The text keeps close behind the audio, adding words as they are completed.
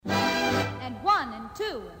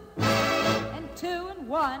2, and 2 and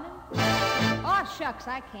 1, and aw shucks,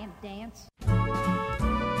 I can't dance.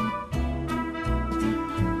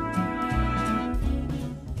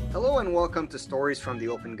 Hello and welcome to Stories from the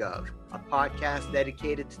Open Gov, a podcast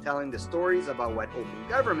dedicated to telling the stories about what open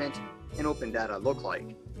government and open data look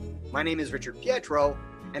like. My name is Richard Pietro,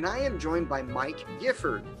 and I am joined by Mike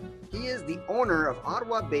Gifford. He is the owner of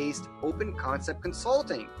Ottawa-based Open Concept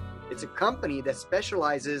Consulting. It's a company that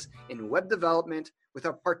specializes in web development with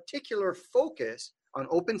a particular focus on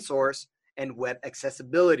open source and web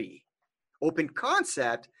accessibility. Open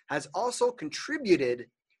Concept has also contributed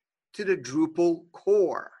to the Drupal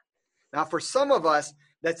core. Now, for some of us,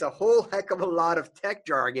 that's a whole heck of a lot of tech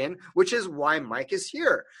jargon, which is why Mike is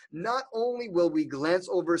here. Not only will we glance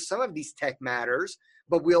over some of these tech matters,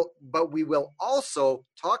 but we will also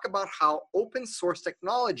talk about how open source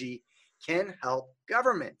technology can help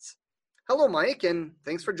governments. Hello, Mike, and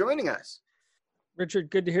thanks for joining us.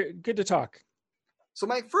 Richard, good to talk. So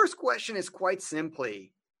my first question is quite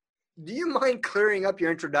simply, do you mind clearing up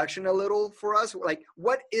your introduction a little for us? Like,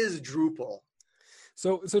 what is Drupal?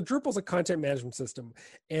 So Drupal is a content management system,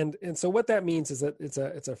 and so what that means is that it's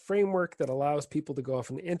a framework that allows people to go off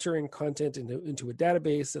and enter in content into a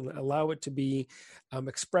database and allow it to be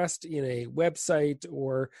expressed in a website,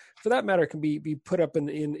 or for that matter, it can be put up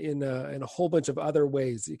in a whole bunch of other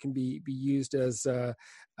ways. It can be used as a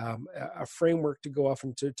framework to go off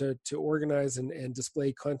and to organize and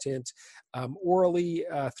display content orally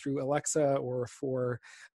through Alexa, or for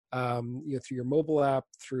through your mobile app,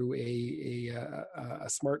 through a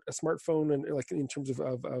smartphone, and like in terms of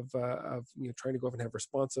trying to go off and have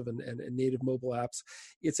responsive and native mobile apps.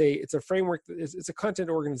 It's a framework. It's a content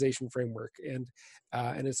organization framework, and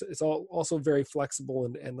it's also very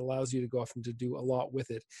flexible and allows you to go off and to do a lot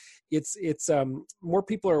with it. It's more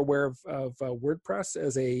people are aware of WordPress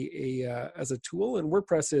as a tool, and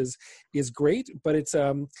WordPress is great, but it's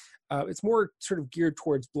more sort of geared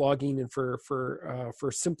towards blogging and for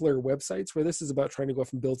simpler websites, where this is about trying to go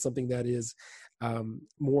off and build something that is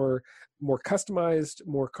more customized,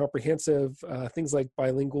 more comprehensive. Things like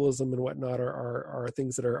bilingualism and whatnot are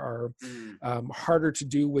things that are harder to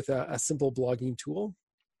do with a simple blogging tool.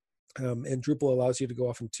 And Drupal allows you to go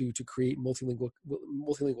off and to create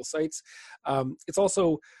multilingual sites. It's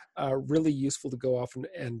also really useful to go off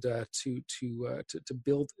and to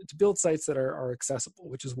build sites that are accessible,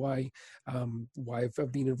 which is why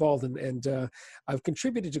I've been involved and I've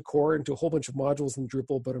contributed to core and to a whole bunch of modules in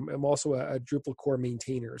Drupal, but I'm also a Drupal core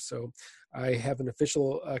maintainer. So I have an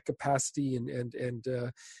official capacity, and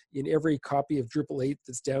in every copy of Drupal 8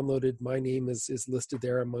 that's downloaded, my name is listed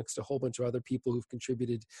there amongst a whole bunch of other people who've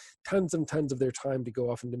contributed tons and tons of their time to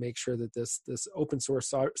go off and to make sure that this open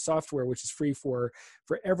source software, which is free for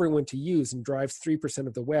everyone to use and drives 3%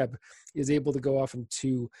 of the web, is able to go off and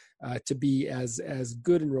to be as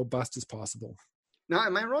good and robust as possible. Now,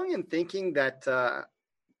 am I wrong in thinking that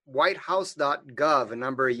whitehouse.gov a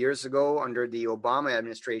number of years ago under the Obama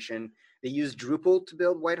administration, they used Drupal to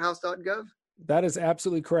build whitehouse.gov? That is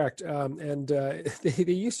absolutely correct. They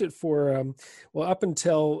used it for, up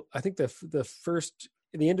until I think the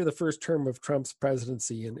end of the first term of Trump's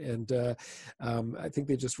presidency, and I think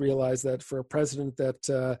they just realized that for a president that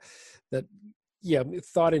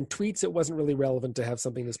thought in tweets, it wasn't really relevant to have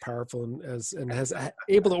something as powerful and has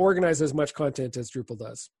able to organize as much content as Drupal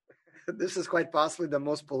does. This is quite possibly the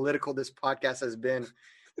most political this podcast has been.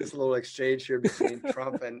 This little exchange here between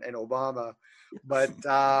Trump and Obama, but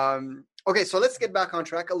okay. So let's get back on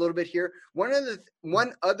track a little bit here. One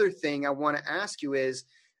other thing I want to ask you is,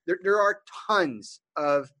 there are tons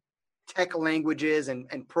of tech languages and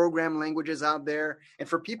program languages out there. And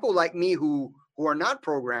for people like me who are not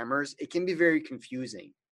programmers, it can be very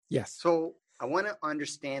confusing. Yes. So I want to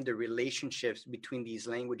understand the relationships between these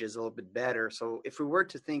languages a little bit better. So if we were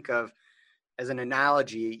to think of, as an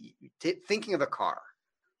analogy, thinking of a car,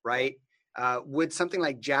 right? Would something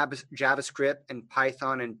like JavaScript and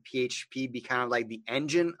Python and PHP be kind of like the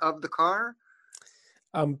engine of the car?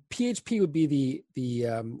 PHP would be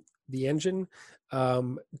the engine.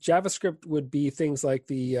 JavaScript would be things like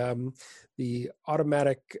the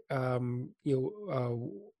automatic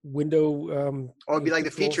window. It'd be like the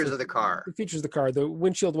features of the car. The features of the car, the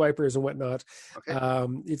windshield wipers and whatnot. Okay.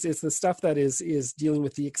 It's the stuff that is dealing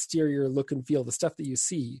with the exterior look and feel, the stuff that you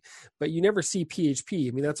see, but you never see PHP.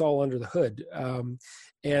 I mean, that's all under the hood.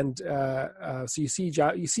 So you see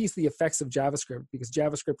the effects of JavaScript, because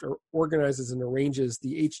JavaScript organizes and arranges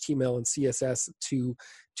the HTML and CSS to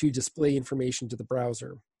display information to the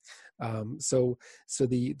browser. So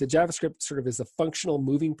the JavaScript sort of is the functional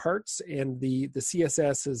moving parts, and the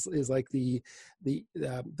CSS is like the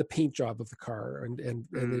paint job of the car, and if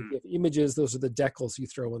you have images, those are the decals you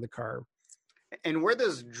throw in the car. And where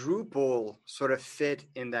does Drupal sort of fit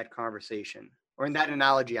in that conversation, or in that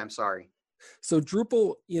analogy? I'm sorry. So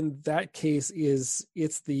Drupal in that case it's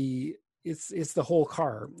the whole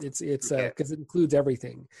car. It's because it includes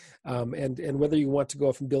everything, and whether you want to go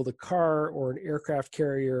off and build a car or an aircraft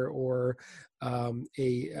carrier or a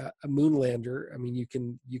moon lander. I mean, you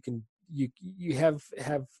can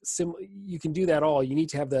do that all. You need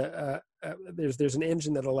to have there's an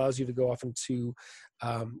engine that allows you to go off into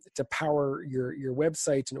to power your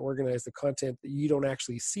website and organize the content that you don't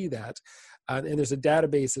actually see that. And there's a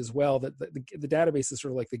database as well that the database is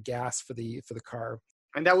sort of like the gas for the car.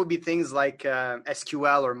 And that would be things like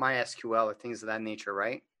SQL or MySQL or things of that nature,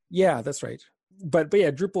 right? Yeah, that's right. But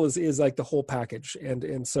yeah, Drupal is like the whole package,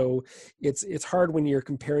 and so it's hard when you're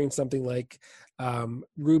comparing something like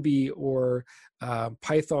Ruby or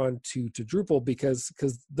Python to Drupal because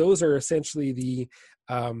those are essentially the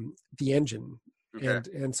engine, okay.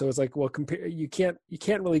 and so it's like, well, you can't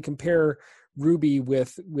really compare Ruby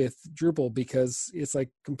with Drupal because it's like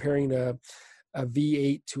comparing a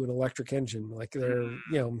V8 to an electric engine. Like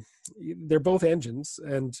they're both engines,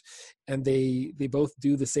 and they both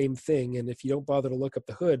do the same thing. And if you don't bother to look up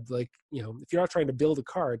the hood, like, if you're not trying to build a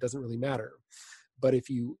car, it doesn't really matter. But if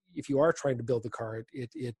you are trying to build a car,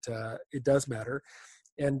 it does matter.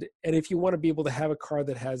 And if you want to be able to have a car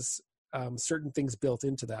that has certain things built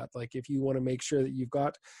into that, like if you want to make sure that you've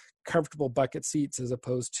got comfortable bucket seats as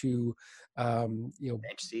opposed to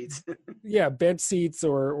bench seats. Yeah, bench seats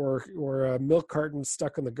or a milk carton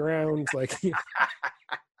stuck on the ground, like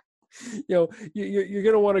you're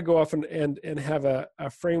going to want to go off and have a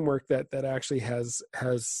framework that actually has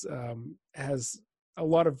a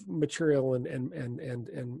lot of material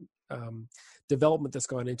and development that's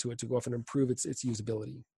gone into it to go off and improve its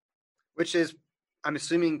usability. Which is, I'm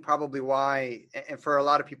assuming, probably why, and for a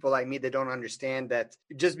lot of people like me that don't understand that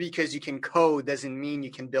just because you can code doesn't mean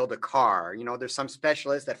you can build a car. There's some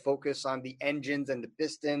specialists that focus on the engines and the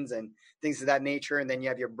pistons and things of that nature. And then you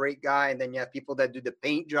have your brake guy, and then you have people that do the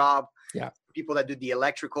paint job, people that do the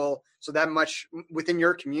electrical. So that much within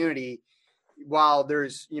your community, while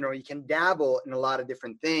there's, you can dabble in a lot of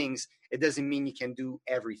different things, it doesn't mean you can do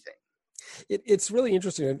everything. It's really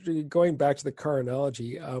interesting. Going back to the car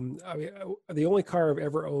analogy, the only car I've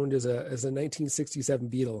ever owned is a 1967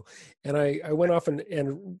 Beetle, and I went off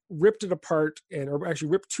and ripped it apart, or actually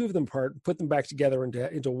ripped two of them apart, and put them back together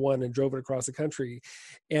into one, and drove it across the country.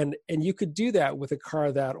 And you could do that with a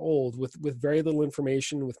car that old, with very little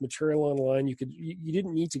information, with material online. You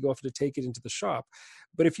didn't need to go off to take it into the shop.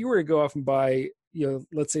 But if you were to go off and buy,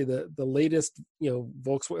 let's say the latest,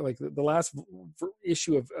 Volkswagen, like the last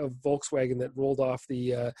issue of Volkswagen that rolled off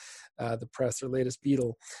the press, their latest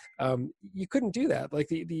Beetle, you couldn't do that.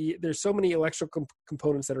 Like there's so many electrical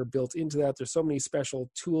components that are built into that. There's so many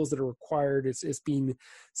special tools that are required. It's been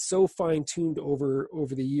so fine tuned over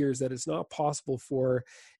the years that it's not possible for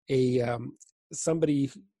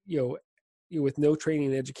somebody with no training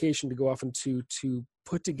and education to go off and to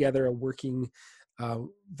put together a working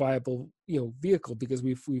viable vehicle, because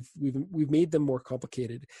we've made them more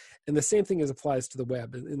complicated. And the same thing applies to the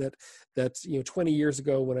web, and that 20 years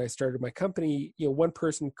ago when I started my company, one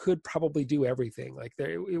person could probably do everything. Like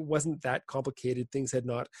it wasn't that complicated. Things had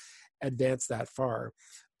not advanced that far.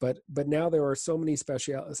 But now there are so many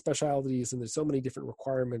specialities, and there's so many different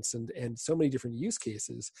requirements and so many different use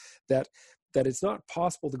cases that it's not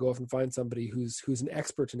possible to go off and find somebody who's an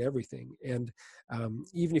expert in everything. And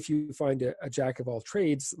even if you find a jack of all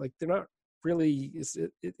trades, like they're not really.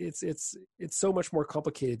 It's so much more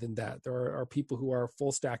complicated than that. There are people who are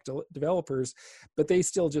full stack developers, but they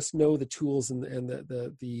still just know the tools and the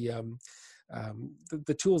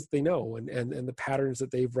tools that they know and the patterns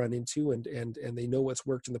that they've run into, and they know what's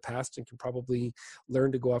worked in the past and can probably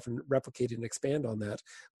learn to go off and replicate and expand on that.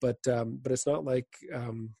 But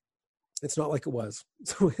it's not like it was.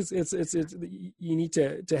 So it's you need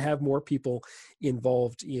to have more people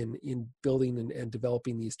involved in building and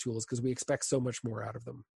developing these tools, because we expect so much more out of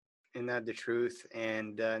them. Isn't that the truth?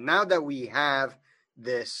 And now that we have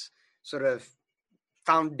this sort of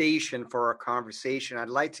foundation for our conversation, I'd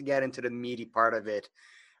like to get into the meaty part of it.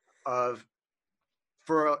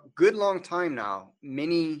 For a good long time now,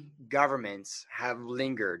 many governments have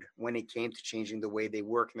lingered when it came to changing the way they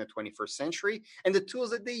work in the 21st century and the tools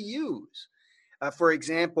that they use. For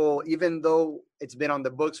example, even though it's been on the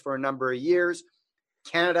books for a number of years,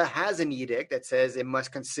 Canada has an edict that says it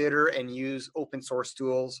must consider and use open source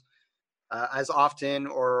tools as often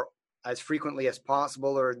or as frequently as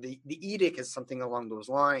possible, or the edict is something along those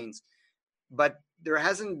lines. But there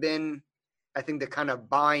hasn't been, I think, the kind of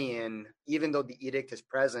buy-in, even though the edict is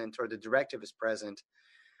present or the directive is present.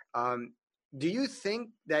 Do you think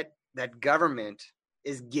that government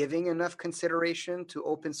is giving enough consideration to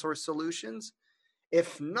open source solutions?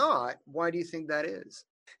 If not, why do you think that is?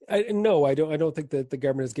 No, I don't think that the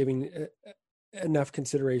government is giving enough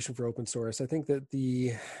consideration for open source. I think that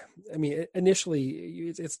initially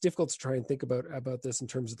it's difficult to try and think about this in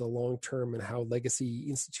terms of the long term and how legacy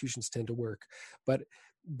institutions tend to work, but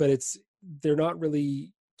they're not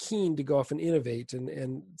really keen to go off and innovate,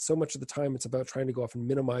 and so much of the time it's about trying to go off and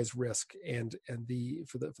minimize risk, and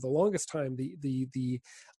for the longest time the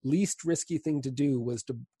least risky thing to do was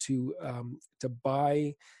to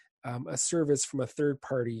buy a service from a third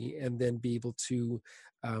party and then be able to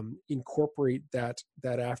incorporate that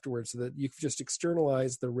afterwards, so that you can just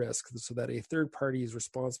externalize the risk, so that a third party is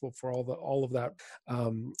responsible for all of that.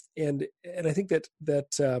 And I think that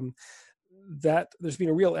there's been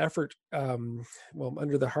a real effort.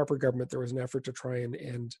 Under the Harper government, there was an effort to try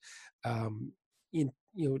and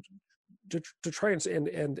to try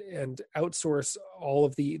and outsource all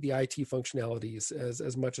of the IT functionalities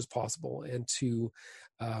as much as possible, and to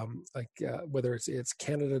whether it's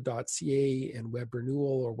Canada.ca and web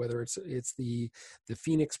renewal, or whether it's the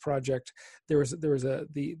Phoenix project, there was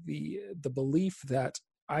the belief that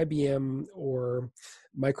IBM or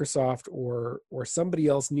Microsoft or somebody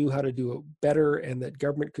else knew how to do it better, and that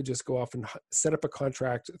government could just go off and set up a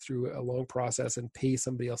contract through a long process and pay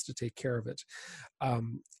somebody else to take care of it.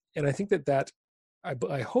 And I think that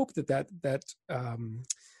I hope that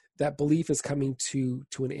belief is coming to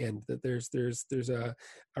an end, that there's a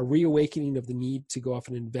reawakening of the need to go off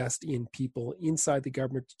and invest in people inside the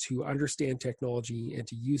government to understand technology and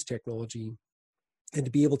to use technology, and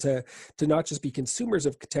to be able to not just be consumers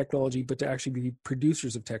of technology, but to actually be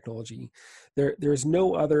producers of technology. There's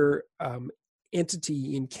no other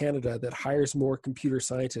entity in Canada that hires more computer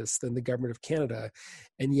scientists than the government of Canada,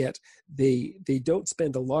 and yet they don't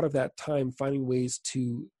spend a lot of that time finding ways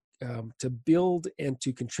to build and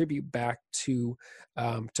to contribute back to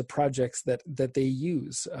projects that they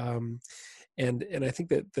use. And I think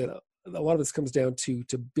that a lot of this comes down to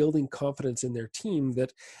building confidence in their team,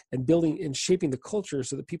 and building and shaping the culture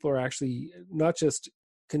so that people are actually not just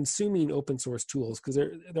consuming open source tools, because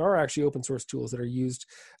there are actually open source tools that are used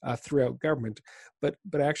throughout government, but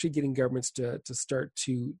actually getting governments to start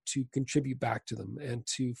to contribute back to them, and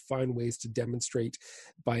to find ways to demonstrate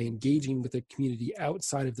by engaging with the community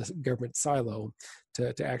outside of the government silo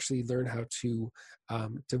to actually learn how to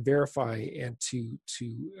verify and to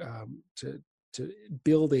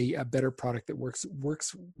build a better product that works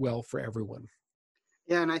well for everyone.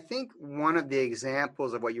 Yeah, and I think one of the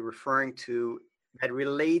examples of what you're referring to that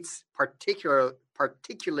relates particularly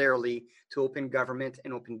to open government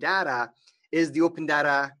and open data is the open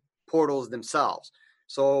data portals themselves.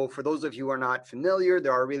 So for those of you who are not familiar,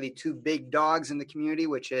 there are really two big dogs in the community,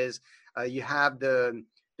 which is you have the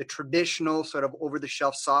traditional sort of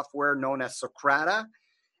over-the-shelf software known as Socrata,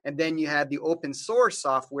 and then you have the open source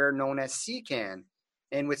software known as CCAN.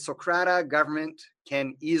 And with Socrata, government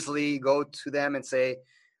can easily go to them and say,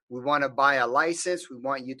 we want to buy a license, we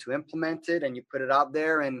want you to implement it, and you put it out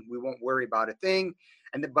there, and we won't worry about a thing.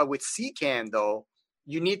 But with CCAN, though,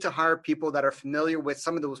 you need to hire people that are familiar with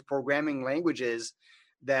some of those programming languages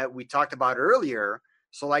that we talked about earlier.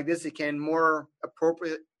 So like this, it can more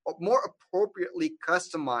appropriately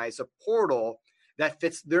customize a portal that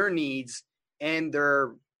fits their needs and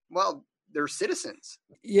their citizens.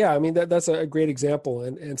 Yeah, I mean that's a great example,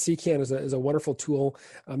 and CCAN is a wonderful tool.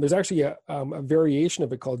 There's actually a variation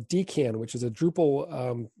of it called DCAN, which is a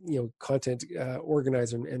Drupal content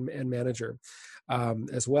organizer and manager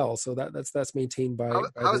as well. So that's maintained by.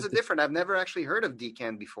 How is it different? I've never actually heard of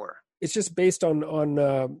DCAN before. It's just based on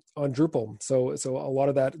Drupal. So a lot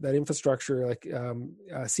of that infrastructure, like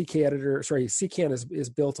CCAN is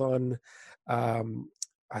built on.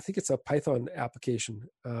 I think it's a Python application,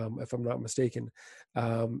 if I'm not mistaken,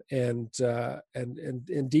 and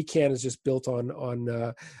DCAN is just built on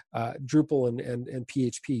Drupal and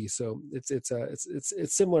PHP. So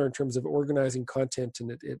it's similar in terms of organizing content,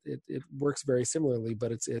 and it works very similarly,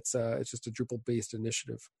 but it's just a Drupal based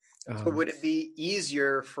initiative. So would it be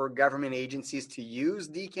easier for government agencies to use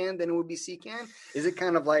DCAN than it would be CCAN? Is it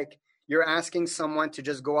kind of like you're asking someone to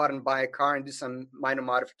just go out and buy a car and do some minor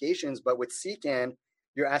modifications, but with CCAN,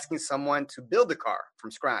 you're asking someone to build a car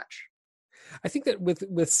from scratch? I think that with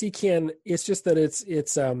CCAN, it's just that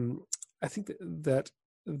it's I think that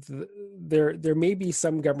there may be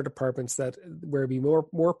some government departments where it'd be more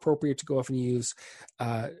appropriate to go off and use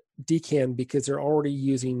DCAN because they're already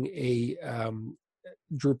using a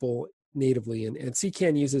Drupal natively, and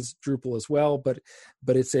CCAN uses Drupal as well, but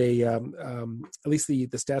it's a at least the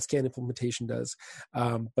StatsCan implementation does.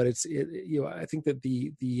 But I think that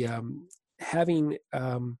the having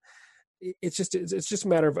it's just a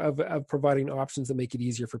matter of providing options that make it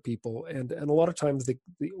easier for people, and a lot of times the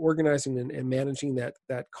organizing and managing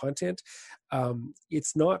that content,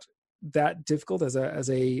 it's not that difficult as a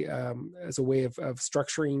way of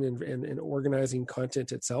structuring and organizing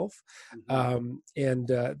content itself. And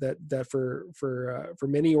that for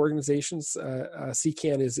many organizations,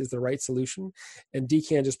 CCAN is the right solution, and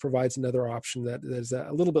DCAN just provides another option that is a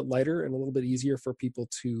little bit lighter and a little bit easier for people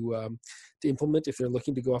to implement if they're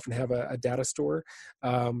looking to go off and have a data store.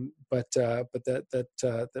 But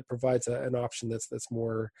that provides an option that's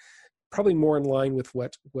probably more in line with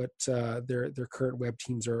what their current web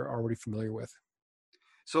teams are already familiar with.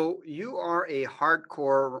 So you are a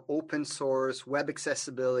hardcore open source, web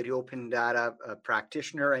accessibility, open data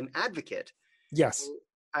practitioner and advocate. Yes. So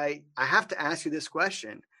I have to ask you this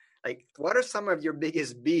question. Like, what are some of your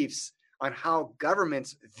biggest beefs on how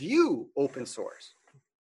governments view open source?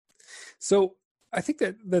 So I think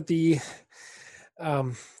that the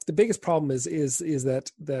biggest problem is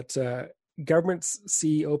that governments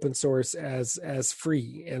see open source as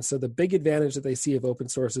free, and so the big advantage that they see of open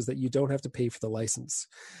source is that you don't have to pay for the license.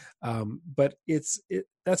 But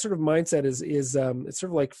that sort of mindset is it's sort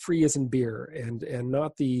of like free as in beer, and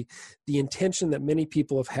not the intention that many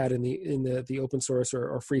people have had in the open source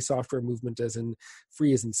or free software movement, as in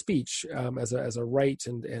free as in speech, as a right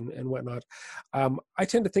and whatnot. I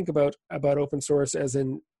tend to think about open source as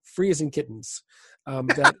in free as in kittens.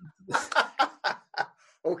 That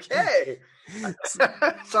Okay.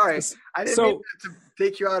 Sorry, I didn't mean to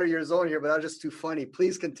take you out of your zone here, but that was just too funny.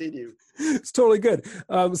 Please continue. It's totally good.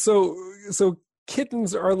 So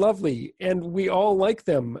kittens are lovely, and we all like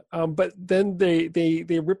them. But then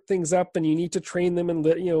they rip things up, and you need to train them, and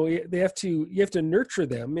you have to nurture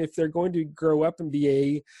them if they're going to grow up and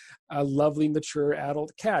be a lovely, mature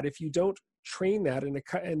adult cat. If you don't train that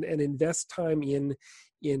and invest time in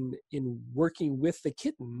working with the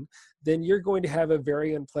kitten, then you're going to have a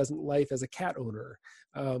very unpleasant life as a cat owner.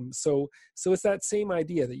 So it's that same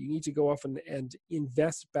idea that you need to go off and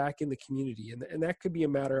invest back in the community, and that could be a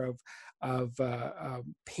matter of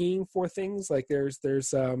paying for things like there's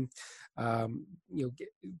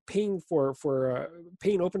paying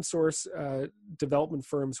paying open source development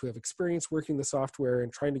firms who have experience working the software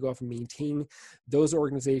and trying to go off and maintain those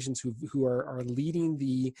organizations who are leading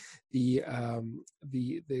the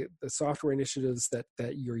software initiatives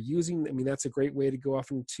that you're using. I mean, that's a great way to go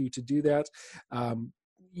off and to do that.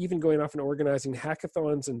 Even going off and organizing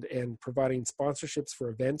hackathons and providing sponsorships for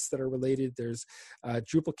events that are related. There's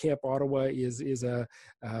Drupal Camp Ottawa there's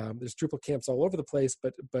Drupal camps all over the place,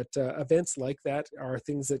 but events like that are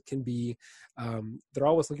things that can be, they're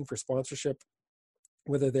always looking for sponsorship,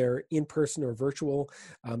 whether they're in person or virtual.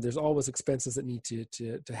 There's always expenses that need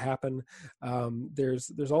to happen.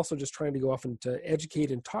 There's also just trying to go off and to educate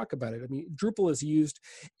and talk about it. I mean, Drupal is used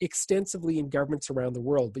extensively in governments around the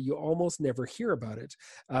world, but you almost never hear about it.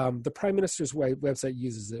 The Prime Minister's website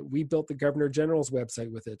uses it. We built the Governor General's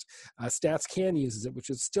website with it. StatsCan uses it, which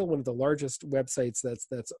is still one of the largest websites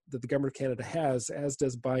that the Government of Canada has, as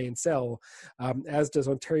does Buy and Sell, as does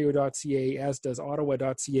Ontario.ca, as does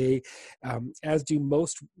Ottawa.ca, as do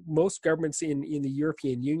most governments in the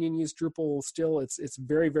European Union use Drupal still. It's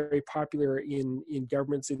very, very popular in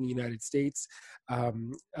governments in the United States.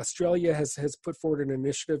 Australia has put forward an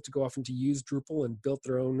initiative to go off and to use Drupal and built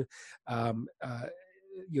their own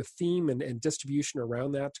theme and distribution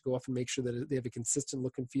around that to go off and make sure that they have a consistent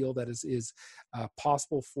look and feel that is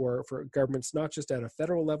possible for governments, not just at a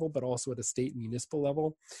federal level, but also at a state and municipal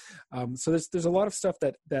level. So there's a lot of stuff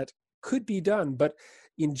that could be done, but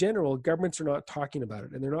in general, governments are not talking about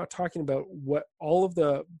it, and they're not talking about what all of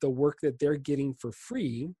the work that they're getting for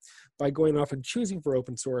free by going off and choosing for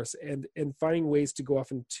open source and finding ways to go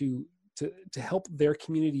off and to help their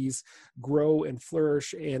communities grow and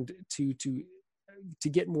flourish and to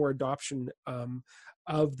get more adoption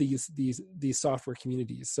of these software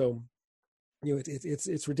communities. So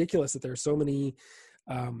it's ridiculous that there are so many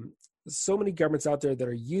governments out there that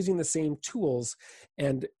are using the same tools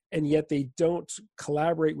and yet they don't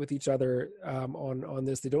collaborate with each other on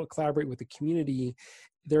this. They don't collaborate with the community.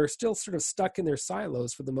 They're still sort of stuck in their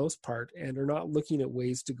silos for the most part, and are not looking at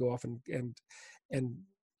ways to go off and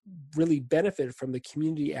really benefit from the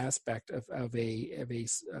community aspect of a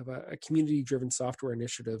community-driven software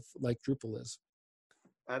initiative like Drupal is.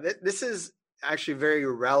 This is actually very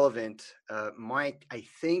relevant, Mike. I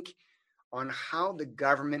think on how the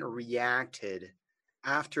government reacted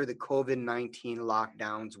after the COVID-19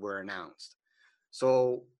 lockdowns were announced.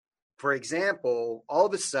 So, for example, all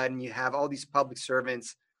of a sudden you have all these public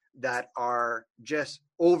servants that are just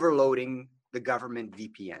overloading the government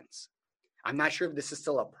VPNs. I'm not sure if this is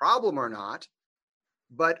still a problem or not,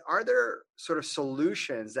 but are there sort of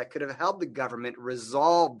solutions that could have helped the government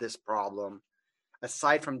resolve this problem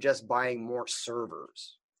aside from just buying more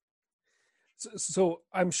servers? So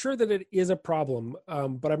I'm sure that it is a problem,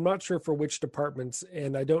 but I'm not sure for which departments,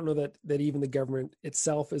 and I don't know that even the government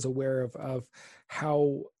itself is aware of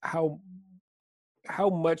how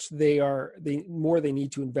much they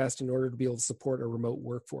need to invest in order to be able to support a remote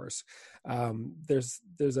workforce.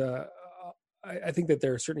 I think that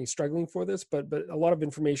they're certainly struggling for this, but a lot of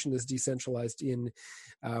information is decentralized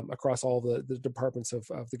across all the departmts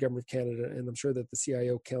of the government of Canada, and I'm sure that the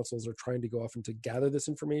CIO councils are trying to go off and to gather this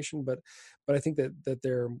information. But I think that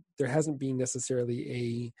there hasn't been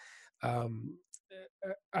necessarily I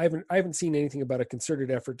haven't seen anything about a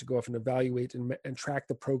concerted effort to go off and evaluate and track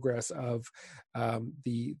the progress of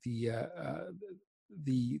the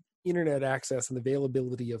internet access and the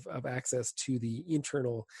availability of access to the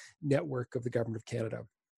internal network of the government of Canada.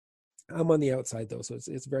 I'm on the outside though, so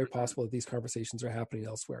it's very possible that these conversations are happening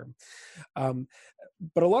elsewhere.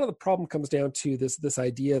 But a lot of the problem comes down to this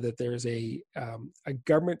idea that there's a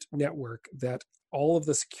government network, that all of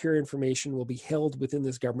the secure information will be held within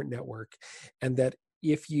this government network, and that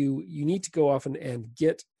if you need to go off and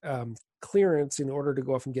get clearance in order to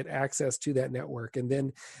go off and get access to that network, and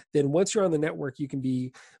then once you're on the network, you can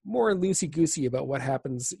be more loosey-goosey about what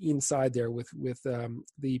happens inside there with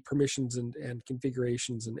the permissions and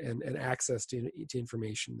configurations and access to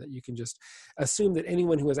information. That you can just assume that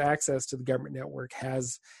anyone who has access to the government network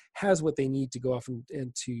has what they need to go off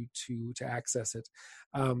and to access it.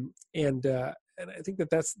 And I think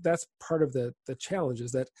that's part of the challenge,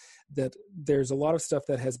 is that there's a lot of stuff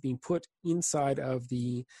that has been put inside of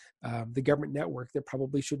the government network that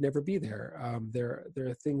probably should never be there. There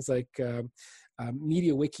are things like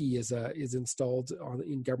MediaWiki is installed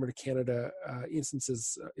in Government of Canada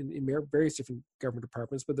instances in various different government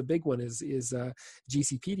departments, but the big one is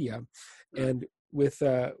GCpedia. And with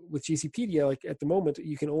GCpedia, like at the moment,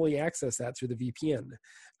 you can only access that through the VPN.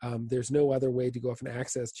 There's no other way to go off and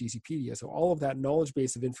access GCpedia. So all of that knowledge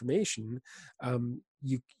base of information,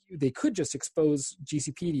 they could just expose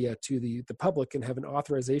GCpedia to the public and have an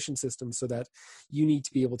authorization system so that you need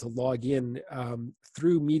to be able to log in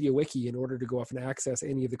through MediaWiki in order to go off and access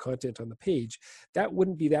any of the content on the page. That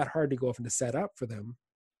wouldn't be that hard to go off and to set up for them,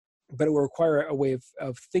 but it will require a way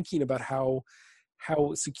of thinking about how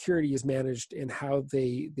security is managed and how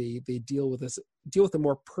they deal with a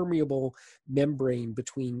more permeable membrane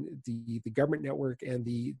between the government network and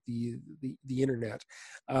the internet.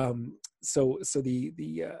 So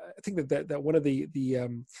I think that one of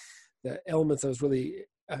the elements I was really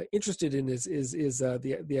interested in is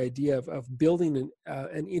the idea of building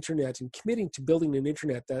an internet and committing to building an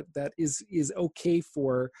internet that is okay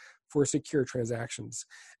for secure transactions.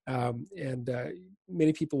 And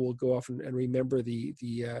many people will go off and remember the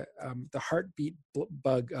heartbeat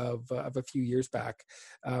bug of a few years back.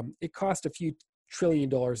 It cost a few $1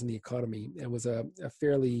 trillion in the economy and was a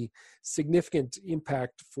fairly significant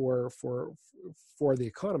impact for the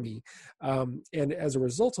economy. And as a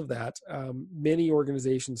result of that, many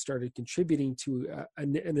organizations started contributing to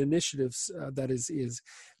an initiative that is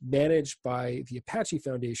managed by the Apache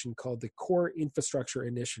Foundation called the Core Infrastructure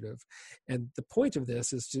Initiative. And the point of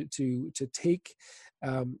this is to take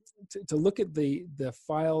to look at the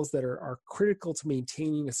files that are critical to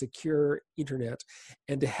maintaining a secure internet,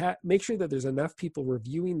 and to make sure that there's enough people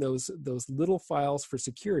reviewing those little files for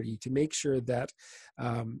security to make sure that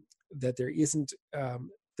that there isn't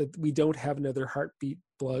that we don't have another heartbeat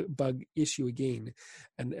bug issue again.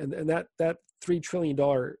 And that $3 trillion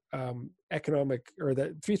economic, or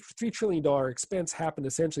that $3 trillion expense happened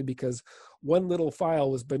essentially because one little file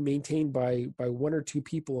was been maintained by one or two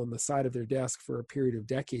people on the side of their desk for a period of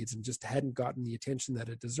decades and just hadn't gotten the attention that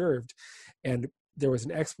it deserved. And there was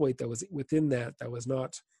an exploit that was within that was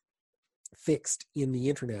not fixed in the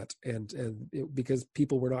internet, because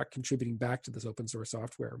people were not contributing back to this open source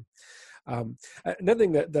software. Another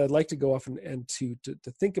thing that I'd like to go off and to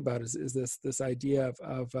think about is this idea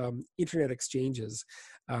of internet exchanges,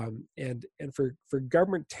 and for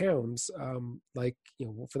government towns, like,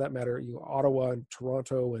 for that matter, Ottawa and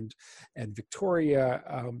Toronto and Victoria,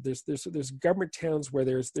 there's government towns where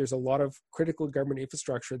there's a lot of critical government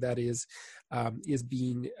infrastructure that is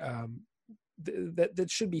being that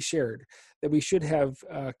should be shared, that we should have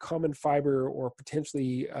common fiber or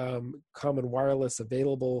potentially common wireless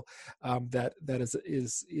available, that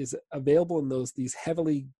is available in these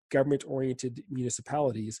heavily government-oriented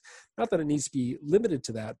municipalities. Not that it needs to be limited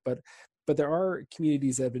to that, but there are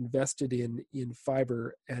communities that have invested in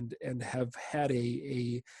fiber and have had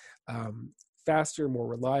a faster, more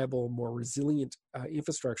reliable, more resilient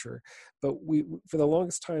infrastructure. But for the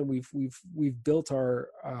longest time, we've built our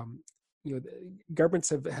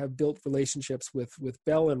governments have built relationships with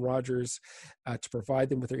Bell and Rogers to provide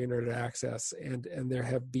them with their internet access, and there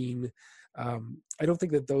have been I don't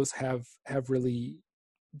think that those have really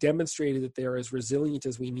demonstrated that they're as resilient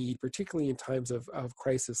as we need, particularly in times of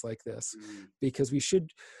crisis like this, because we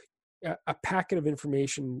should a packet of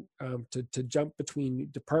information to jump between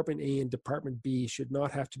Department A and Department B should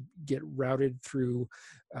not have to get routed through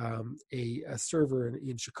a server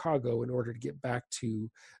in Chicago in order to get back to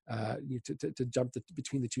jump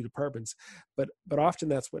between the two departments. But often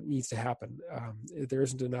that's what needs to happen. There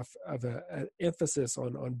isn't enough of an emphasis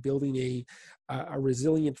on building a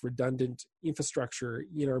resilient, redundant infrastructure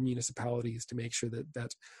in our municipalities to make sure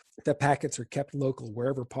that packets are kept local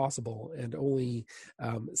wherever possible and only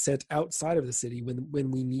sent outside of the city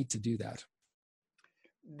when we need to do that.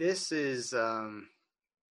 This is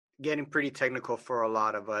getting pretty technical for a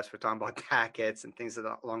lot of us. We're talking about packets and things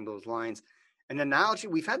along those lines. An analogy,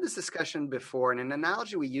 we've had this discussion before, and an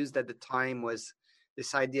analogy we used at the time was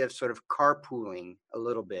this idea of sort of carpooling a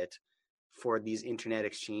little bit for these internet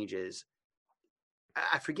exchanges.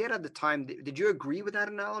 I forget at the time, did you agree with that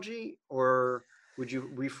analogy, or would you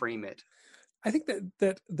reframe it? I think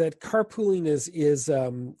that carpooling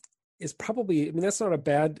is probably, I mean, that's not a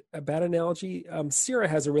bad analogy. Sierra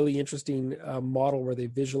has a really interesting model where they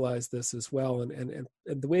visualize this as well, and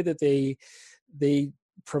the way that they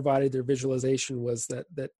provided their visualization was that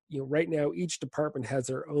right now each department has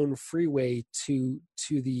their own freeway to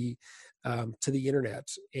the internet,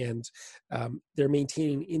 and they're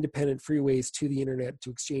maintaining independent freeways to the internet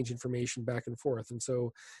to exchange information back and forth. And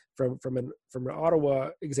so from an Ottawa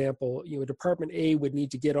example, Department A would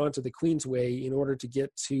need to get onto the Queensway in order to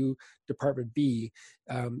get to Department B,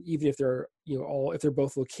 even if they're if they're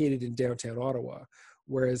both located in downtown Ottawa.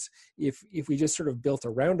 Whereas if we just sort of built a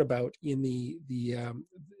roundabout in the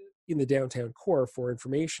downtown core for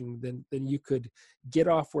information, then you could get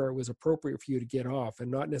off where it was appropriate for you to get off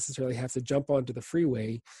and not necessarily have to jump onto the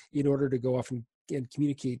freeway in order to go off and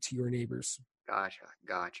communicate to your neighbors. Gotcha.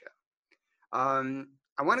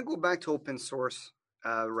 I want to go back to open source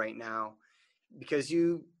right now, because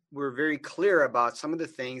you were very clear about some of the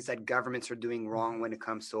things that governments are doing wrong when it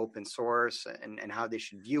comes to open source and how they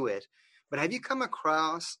should view it. But have you come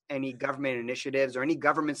across any government initiatives or any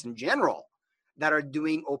governments in general that are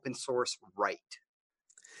doing open source right?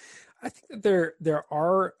 I think that there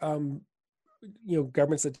are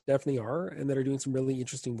governments that definitely are, and that are doing some really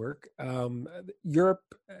interesting work. Europe,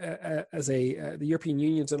 the European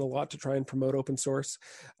Union's done a lot to try and promote open source.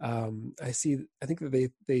 I think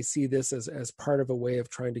that they see this as part of a way of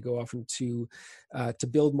trying to go off and to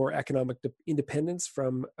build more economic independence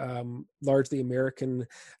from largely American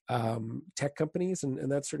tech companies,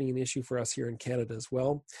 and that's certainly an issue for us here in Canada as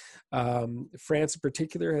well. France in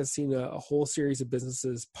particular has seen a whole series of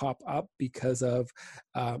businesses pop up because they're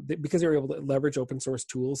able to leverage open source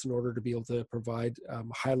tools in order to be able to provide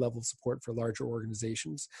high level support for larger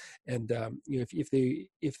organizations. And if the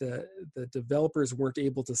developers weren't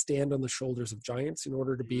able to stand on the shoulders of giants in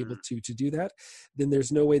order to be able to do that, then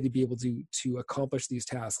there's no way they'd be able to accomplish these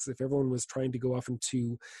tasks. If everyone was trying to go off and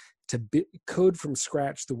to code from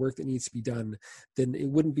scratch the work that needs to be done, then it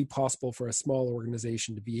wouldn't be possible for a small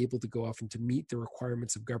organization to be able to go off and to meet the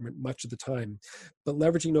requirements of government much of the time. But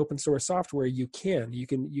leveraging open source software, you can you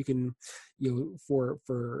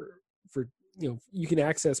can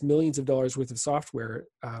access millions of dollars worth of software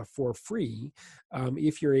for free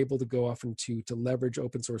if you're able to go off and to leverage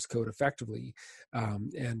open source code effectively.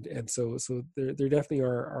 So there definitely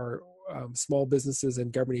are small businesses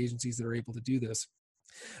and government agencies that are able to do this.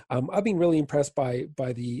 I've been really impressed by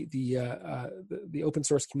the open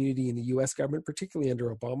source community in the U.S. government, particularly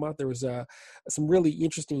under Obama. There was some really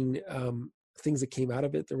interesting things that came out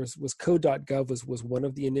of it. There was code.gov was one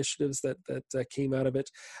of the initiatives that came out of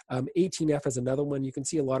it. 18F is another one. You can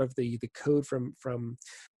see a lot of the code from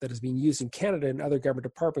that is being used in Canada and other government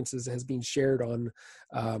departments has been shared on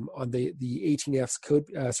the 18F's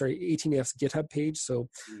 18F's GitHub page. So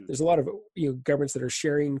there's a lot of governments that are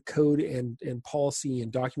sharing code and policy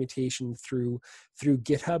and documentation through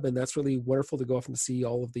GitHub, and that's really wonderful to go off and see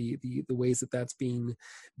all of the ways that's being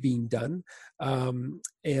done.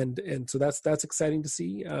 And so that's that's exciting to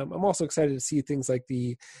see. I'm also excited to see things like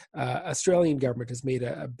the Australian government has made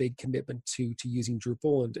a big commitment to using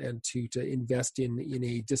Drupal and to invest in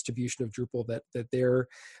a distribution of Drupal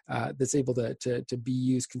that's able to be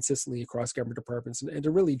used consistently across government departments and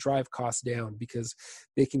to really drive costs down, because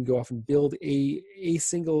they can go off and build a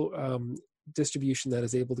single distribution that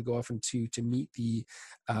is able to go off and to meet the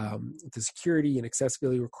security and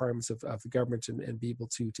accessibility requirements of the government and be able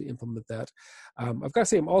to implement that. I've got to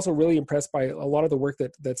say, I'm also really impressed by a lot of the work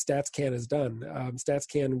that StatsCan has done.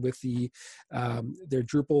 StatsCan with their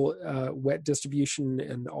Drupal wet distribution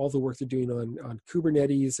and all the work they're doing on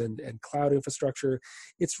Kubernetes and cloud infrastructure.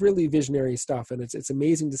 It's really visionary stuff, and it's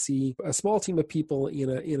amazing to see a small team of people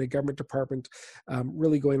in a government department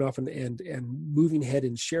really going off and moving ahead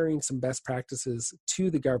and sharing some best practices to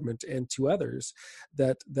the government and to others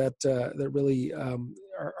that really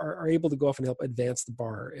are able to go off and help advance the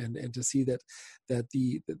bar, and to see that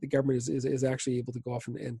the government is actually able to go off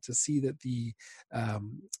and to see that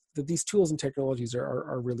that these tools and technologies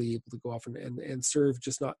are really able to go off and serve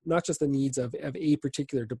just not just the needs of a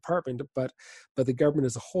particular department, but the government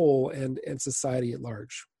as a whole and society at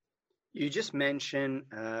large. You just mentioned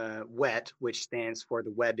WET, which stands for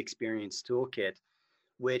the Web Experience Toolkit,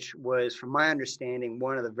 which was, from my understanding,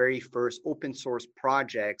 one of the very first open source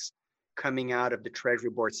projects coming out of the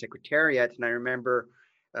Treasury Board Secretariat. And I remember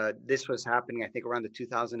this was happening, I think, around the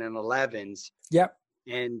 2011s. Yep.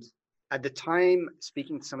 And at the time,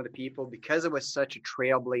 speaking to some of the people, because it was such a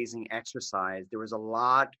trailblazing exercise, there was a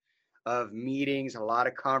lot of meetings, a lot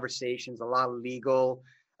of conversations, a lot of legal.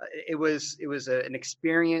 It was an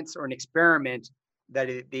experience or an experiment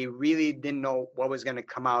that they really didn't know what was going to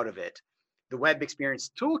come out of it. The Web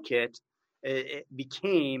Experience Toolkit, it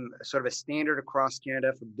became sort of a standard across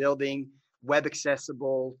Canada for building web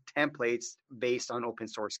accessible templates based on open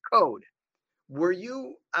source code. Were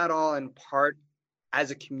you at all in part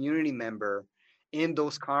as a community member in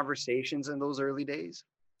those conversations in those early days?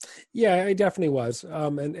 Yeah, I definitely was.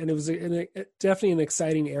 And it was definitely an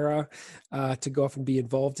exciting era to go off and be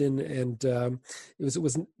involved in. And it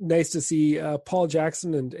was nice to see Paul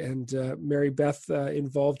Jackson and Mary Beth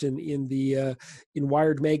involved in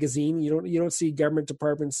Wired magazine. You don't see government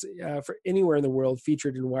departments for anywhere in the world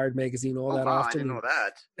featured in Wired magazine all that often. I didn't know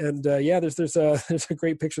that. And there's a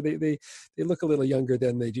great picture. They look a little younger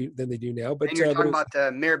than they do now. But and you're talking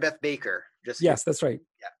about Mary Beth Baker. Yes, that's right.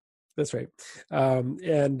 Yeah. That's right. So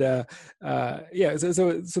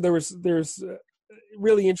there's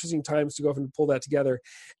really interesting times to go off and pull that together.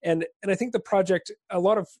 And I think the project, a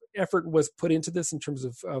lot of effort was put into this in terms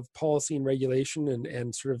of policy and regulation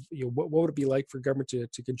and sort of, what would it be like for government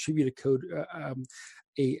to contribute a code,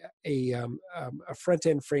 a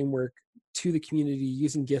front-end framework to the community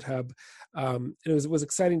using GitHub. And it was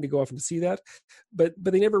exciting to go off and to see that, but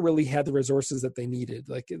they never really had the resources that they needed.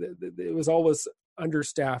 Like it was always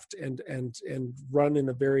understaffed and run in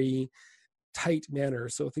a very tight manner.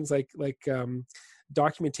 So things like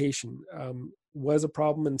documentation was a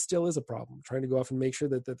problem and still is a problem, trying to go off and make sure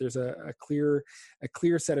that there's a clear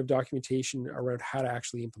set of documentation around how to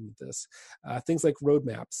actually implement this. Things like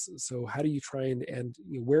roadmaps. So how do you try and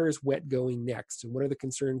where is WET going next? And what are the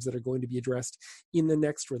concerns that are going to be addressed in the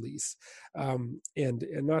next release? And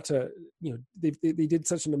not to, they did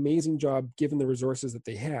such an amazing job given the resources that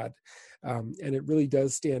they had. And it really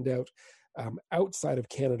does stand out outside of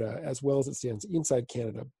Canada as well as it stands inside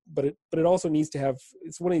Canada. But it also needs to have,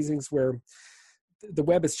 it's one of these things where the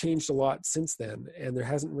web has changed a lot since then, and there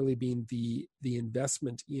hasn't really been the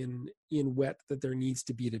investment in WET that there needs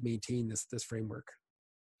to be to maintain this framework.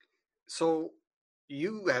 So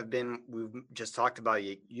we've just talked about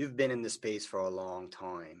you've been in this space for a long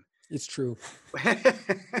time. It's true.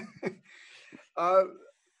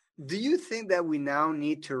 Do you think that we now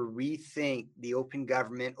need to rethink the open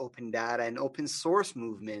government, open data, and open source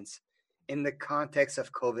movements in the context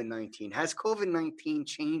of COVID-19? Has COVID-19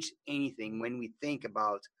 changed anything when we think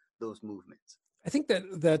about those movements? I think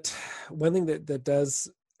that one thing that does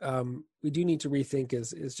we do need to rethink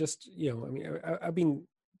is just, I've been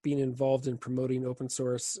involved in promoting open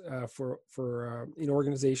source in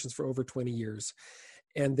organizations for over 20 years,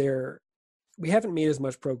 and we haven't made as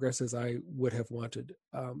much progress as I would have wanted.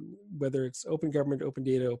 Whether it's open government, open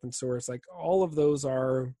data, open source, like all of those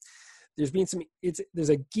there's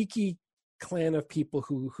a geeky clan of people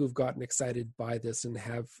who've gotten excited by this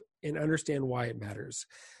and understand why it matters.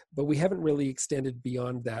 But we haven't really extended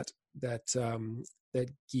beyond that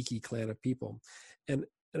geeky clan of people. And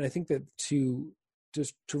I think that to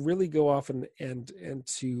really go off and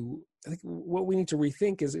to, I think what we need to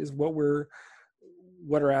rethink is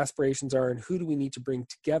what our aspirations are and who do we need to bring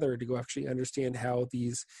together to go actually understand how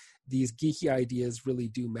these geeky ideas really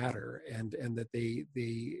do matter, and that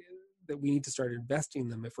that we need to start investing in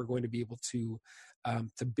them if we're going to be able to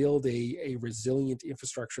build a resilient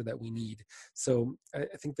infrastructure that we need. So I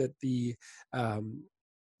think that we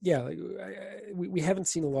haven't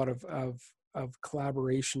seen a lot of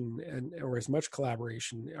collaboration or as much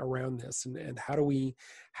collaboration around this, and how do we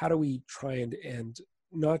try and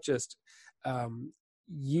not just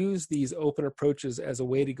use these open approaches as a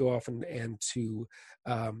way to go off and to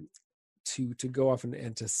go off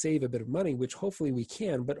and to save a bit of money, which hopefully we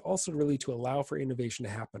can, but also really to allow for innovation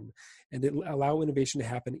to happen, and allow innovation to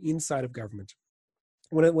happen inside of government.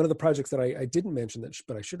 One of the projects that I didn't mention,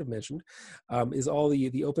 but I should have mentioned, is all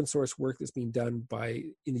the open source work that's being done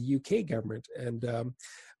in the UK government, and the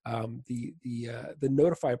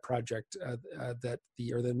Notify project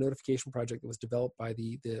the notification project that was developed by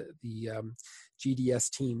the GDS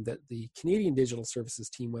team, that the Canadian Digital Services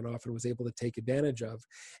team went off and was able to take advantage of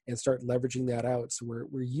and start leveraging that out. So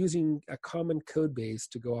we're using a common code base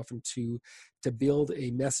to go off and to build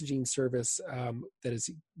a messaging service that is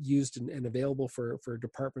used and available for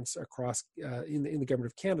departments across in the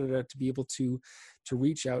government of Canada to be able to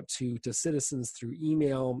reach out to citizens through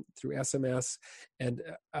email, through SMS, and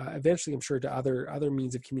eventually, I'm sure, to other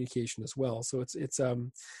means of communication as well. So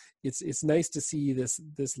it's nice to see this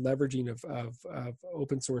leveraging of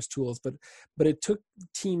open source tools, but it took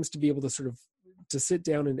teams to be able to sort of to sit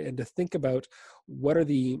down and to think about what are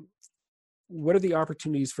the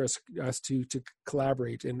opportunities for us to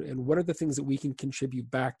collaborate, and what are the things that we can contribute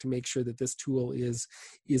back to make sure that this tool is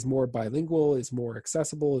more bilingual, is more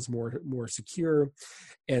accessible, is more secure,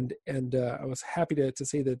 and I was happy to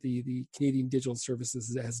say that the Canadian Digital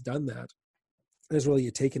Services has done that. Has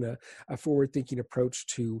really taken a forward-thinking approach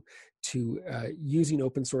to using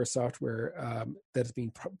open source software that is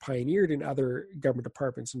being pioneered in other government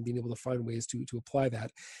departments, and being able to find ways to apply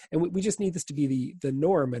that. And we just need this to be the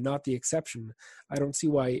norm and not the exception. I don't see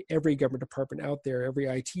why every government department out there, every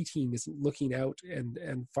IT team, isn't looking out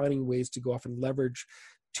and finding ways to go off and leverage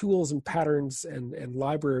tools and patterns and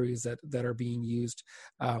libraries that are being used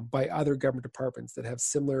by other government departments that have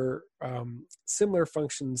similar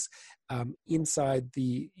functions inside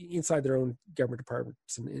their own government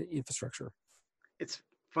departments and infrastructure. It's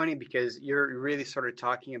funny because you're really sort of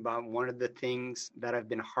talking about one of the things that I've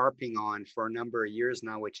been harping on for a number of years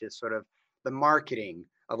now, which is sort of the marketing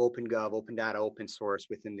of OpenGov, open data, open source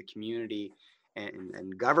within the community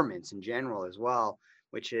and governments in general as well,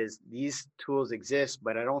 which is these tools exist,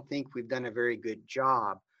 but I don't think we've done a very good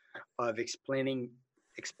job of explaining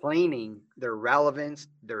their relevance,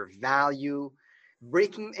 their value,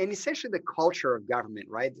 breaking, and essentially the culture of government,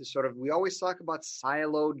 right? We always talk about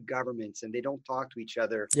siloed governments and they don't talk to each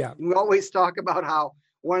other. Yeah. And we always talk about how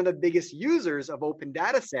one of the biggest users of open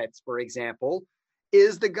data sets, for example,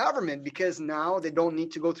 is the government, because now they don't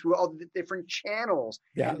need to go through all the different channels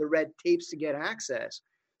and the red tapes to get access.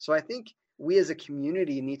 So I think we as a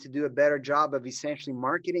community need to do a better job of essentially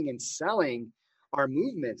marketing and selling our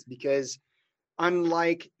movements, because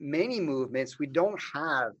unlike many movements, we don't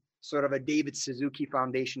have sort of a David Suzuki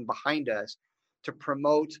Foundation behind us to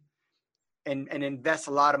promote and invest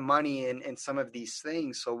a lot of money in some of these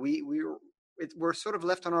things. So we're sort of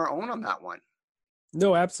left on our own on that one.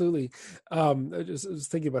 No, absolutely. I was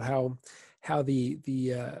thinking about how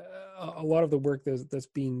a lot of the work that's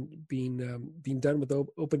being done with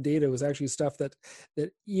open data was actually stuff that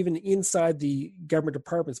even inside the government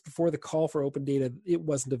departments, before the call for open data, it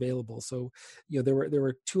wasn't available. So there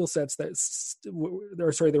were tool sets there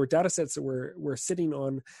were data sets that were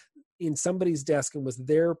sitting in somebody's desk and was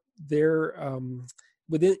their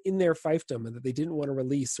in their fiefdom, and that they didn't want to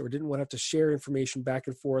release or didn't want to have to share information back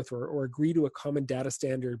and forth or agree to a common data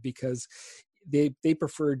standard, because they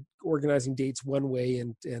preferred organizing dates one way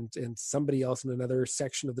and somebody else in another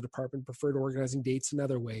section of the department preferred organizing dates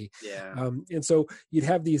another way. Yeah. And so you'd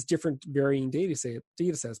have these different varying data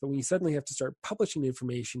sets, but when you suddenly have to start publishing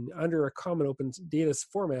information under a common open data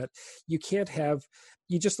format, you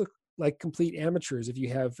just look like complete amateurs if you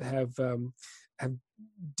have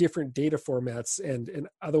different data formats and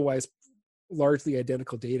otherwise largely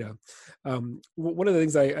identical data. One of the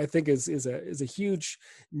things I think is a huge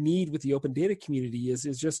need with the open data community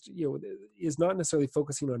is not necessarily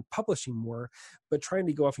focusing on publishing more, but trying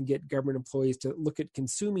to go off and get government employees to look at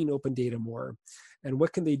consuming open data more, and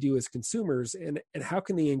what can they do as consumers, and how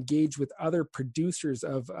can they engage with other producers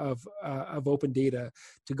of open data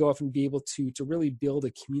to go off and be able to really build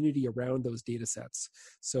a community around those data sets.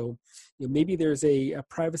 So maybe there's a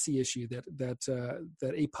privacy issue that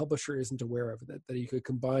a publisher isn't aware aware of, that you could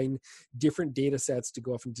combine different data sets to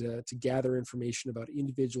go off and to gather information about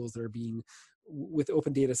individuals that are being, with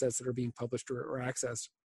open data sets that are being published or accessed.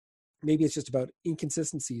 Maybe it's just about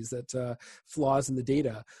inconsistencies, that flaws in the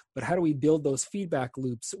data, but how do we build those feedback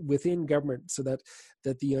loops within government so that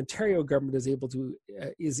the Ontario government is able to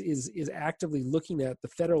is actively looking at the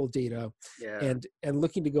federal data, Yeah. and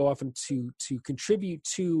looking to go off and to contribute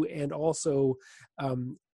to, and also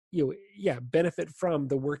benefit from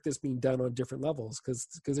the work that's being done on different levels, because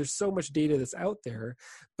there's so much data that's out there,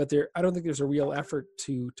 but I don't think there's a real effort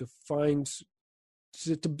to find,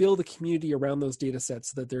 to build a community around those data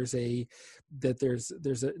sets, so that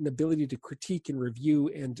there's an ability to critique and review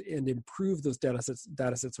and improve those data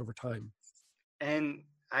sets over time. And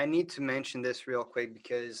I need to mention this real quick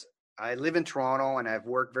because I live in Toronto and I've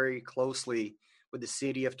worked very closely with the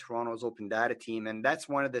City of Toronto's Open Data team. And that's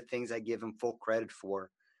one of the things I give them full credit for.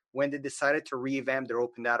 When they decided to revamp their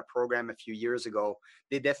Open Data program a few years ago,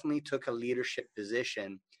 they definitely took a leadership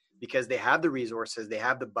position because they have the resources, they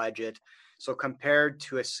have the budget. So compared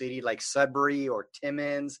to a city like Sudbury or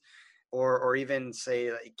Timmins, or even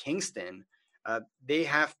say like Kingston, they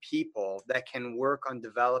have people that can work on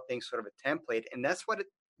developing sort of a template. And that's what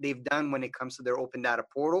they've done when it comes to their open data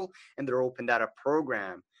portal and their open data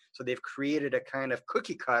program. So they've created a kind of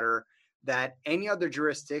cookie cutter that any other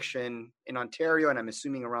jurisdiction in Ontario, and I'm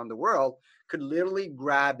assuming around the world, could literally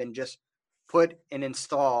grab and just put and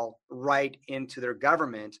install right into their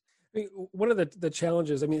government. I mean, one of the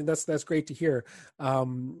challenges, I mean, that's great to hear.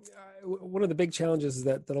 One of the big challenges is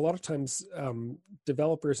that a lot of times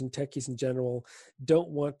developers and techies in general don't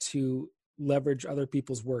want to leverage other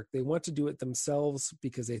people's work. They want to do it themselves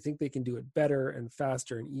because they think they can do it better and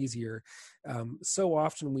faster and easier. So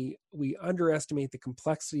often we underestimate the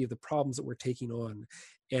complexity of the problems that we're taking on,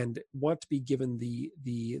 and want to be given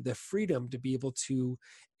the freedom to be able to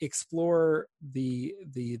explore the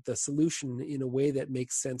solution in a way that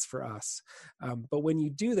makes sense for us. But when you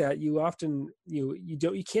do that, you often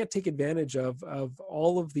you can't take advantage of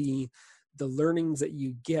all of the learnings that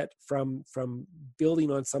you get from building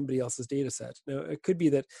on somebody else's data set. Now, it could be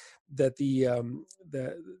that the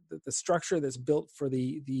structure that's built for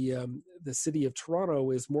the city of Toronto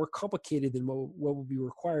is more complicated than what would be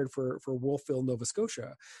required for Wolfville, Nova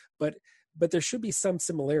Scotia, but there should be some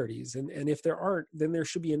similarities, and if there aren't, then there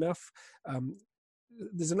should be enough.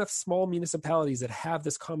 There's enough small municipalities that have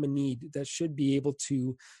this common need that should be able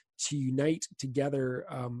to unite together,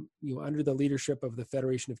 under the leadership of the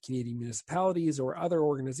Federation of Canadian Municipalities or other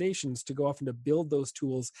organizations, to go off and to build those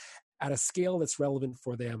tools at a scale that's relevant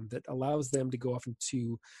for them, that allows them to go off and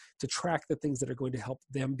to track the things that are going to help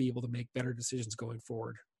them be able to make better decisions going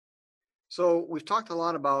forward. So we've talked a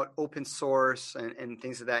lot about open source and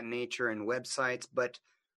things of that nature and websites, but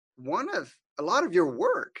a lot of your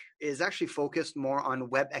work is actually focused more on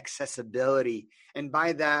web accessibility. And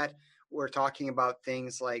by that, we're talking about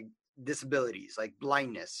things like disabilities, like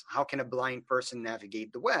blindness. How can a blind person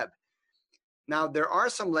navigate the web? Now, there are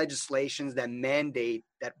some legislations that mandate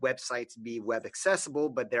that websites be web accessible,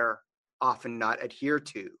 but they're often not adhered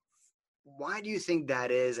to. Why do you think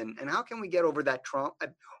that is? And how can we get over that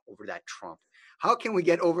How can we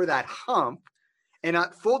get over that hump? And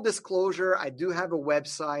full disclosure, I do have a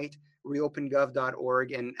website,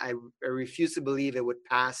 reopengov.org, and I refuse to believe it would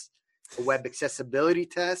pass a web accessibility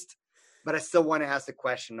test, but I still want to ask the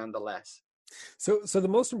question nonetheless. So the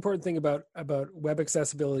most important thing about web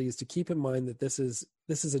accessibility is to keep in mind that this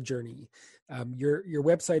is a journey. Your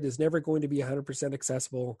website is never going to be 100%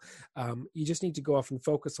 accessible. You just need to go off and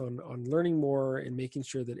focus on learning more and making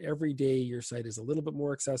sure that every day your site is a little bit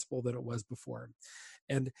more accessible than it was before.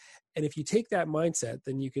 And if you take that mindset,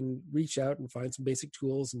 then you can reach out and find some basic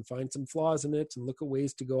tools and find some flaws in it and look at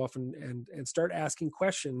ways to go off and start asking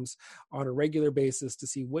questions on a regular basis to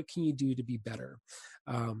see what can you do to be better.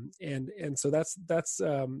 And so that's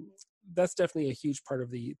definitely a huge part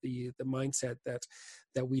of the mindset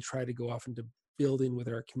that we try to go off and to build in with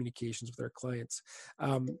our communications with our clients.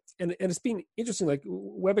 And it's been interesting, like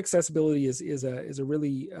web accessibility is a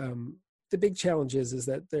really, the big challenge is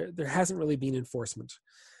that there hasn't really been enforcement.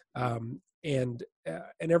 And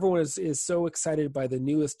everyone is so excited by the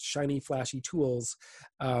newest shiny flashy tools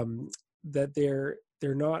that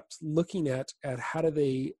they're not looking at how do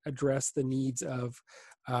they address the needs of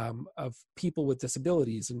people with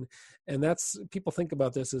disabilities, and that's, people think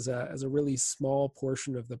about this as a really small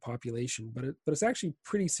portion of the population, but it's actually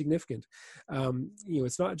pretty significant.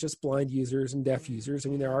 It's not just blind users and deaf users. I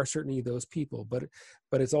mean, there are certainly those people, but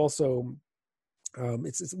it's also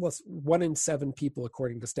It's 1 in 7 people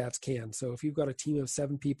according to StatsCan. So if you've got a team of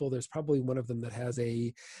 7 people, there's probably one of them that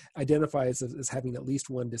identifies as having at least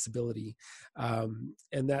one disability,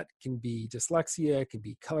 and that can be dyslexia, it can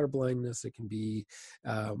be color blindness, it can be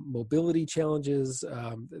mobility challenges.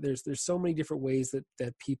 There's so many different ways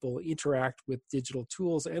that people interact with digital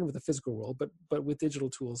tools and with the physical world, but with digital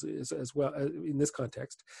tools as well in this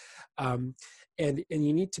context, and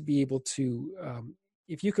you need to be able to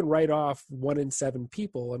if you can write off 1 in 7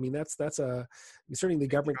 people, I mean, that's certainly the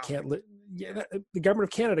government can't, the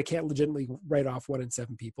government of Canada can't legitimately write off 1 in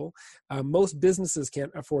 7 people. Most businesses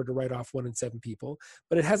can't afford to write off 1 in 7 people,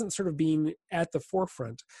 but it hasn't sort of been at the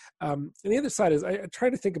forefront. And the other side is I try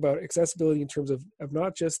to think about accessibility in terms of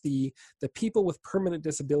not just the people with permanent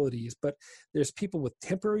disabilities, but there's people with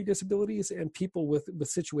temporary disabilities and people with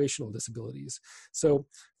situational disabilities. So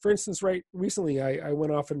for instance, right recently I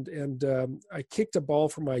went off and I kicked a ball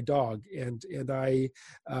for my dog, and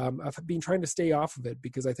I've been trying to stay off of it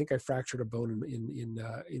because I think I fractured a bone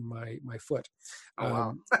in my foot. Oh,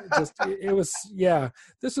 wow. It was, yeah,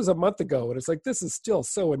 this was a month ago, and it's like, this is still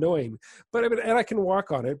so annoying, but I mean, and I can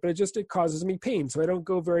walk on it, but it causes me pain, so I don't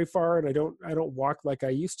go very far, and I don't walk like I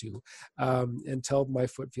used to until my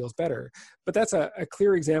foot feels better. But that's a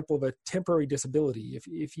clear example of a temporary disability.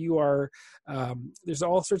 If you are there's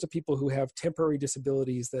all sorts of people who have temporary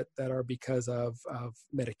disabilities that are because of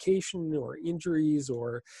medication or injuries,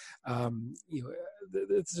 or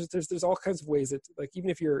there's all kinds of ways that, like, even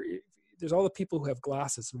if there's all the people who have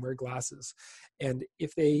glasses and wear glasses, and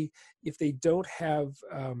if they don't have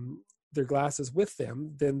their glasses with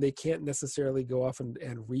them, then they can't necessarily go off and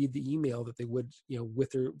read the email that they would,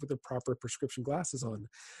 with their proper prescription glasses on.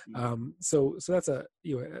 So that's a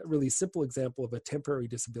really simple example of a temporary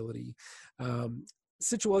disability.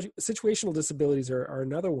 Situational disabilities are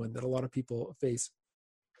another one that a lot of people face.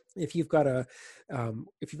 If you've got a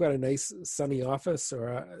nice sunny office,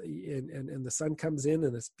 or and the sun comes in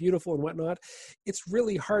and it's beautiful and whatnot, it's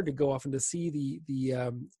really hard to go off and to see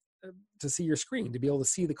to see your screen, to be able to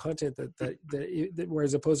see the content that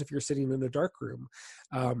whereas opposed if you're sitting in a dark room.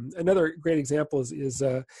 Another great example is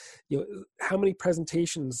how many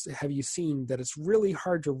presentations have you seen that it's really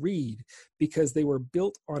hard to read because they were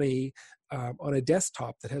built on a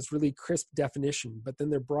desktop that has really crisp definition, but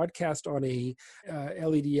then they're broadcast on a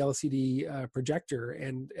LED LCD projector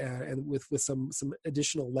and with some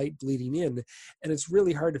additional light bleeding in, and it's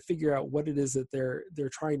really hard to figure out what it is that they're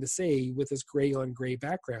trying to say with this gray on gray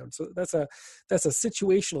background. So that's a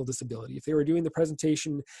situational disability. If they were doing the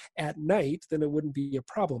presentation at night, then it wouldn't be a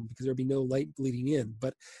problem because there'd be no light bleeding in.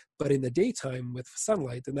 But in the daytime with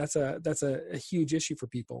sunlight, then that's a huge issue for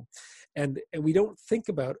people, and we don't think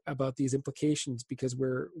about these implications because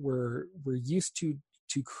we're used to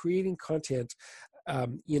creating content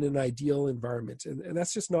in an ideal environment, and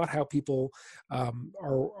that's just not how people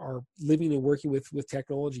are living and working with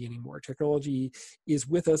technology anymore. Technology is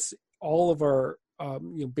with us all of our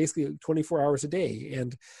basically 24 hours a day,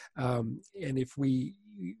 and if we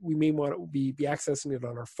may want to be accessing it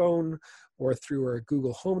on our phone, or through our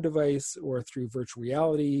Google Home device, or through virtual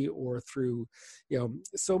reality, or through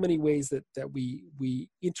so many ways that we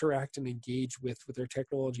interact and engage with our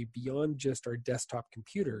technology beyond just our desktop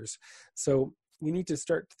computers. So we need to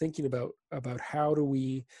start thinking about how do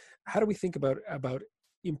we think about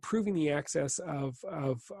improving the access of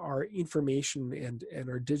our information and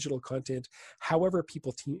our digital content, however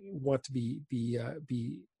people want to be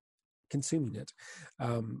consuming it.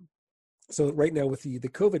 So right now with the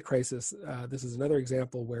COVID crisis, this is another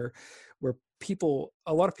example where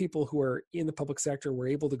a lot of people who are in the public sector were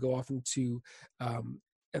able to go off and to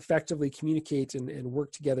effectively communicate and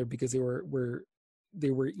work together because they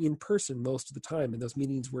were in person most of the time, and those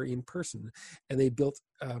meetings were in person, and they built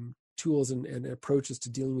tools and approaches to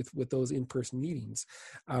dealing with those in-person meetings.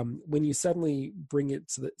 When you suddenly bring it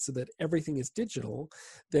so that everything is digital,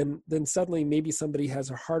 then suddenly maybe somebody has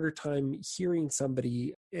a harder time hearing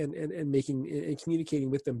somebody and making and communicating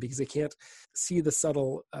with them because they can't see the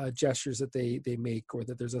subtle gestures that they make, or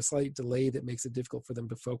that there's a slight delay that makes it difficult for them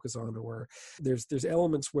to focus on, or there's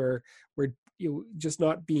elements where just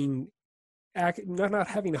not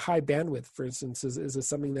having a high bandwidth, for instance, is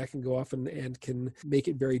something that can go off and can make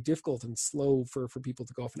it very difficult and slow for people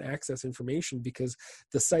to go off and access information, because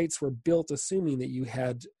the sites were built assuming that you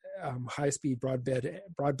had high-speed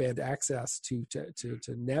broadband access to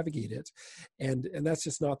navigate it, and that's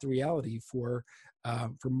just not the reality for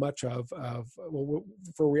much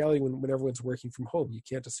for reality when everyone's working from home. You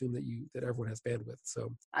can't assume that everyone has bandwidth.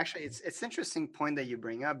 So actually, it's an interesting point that you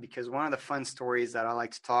bring up, because one of the fun stories that I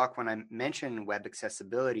like to talk when I mention web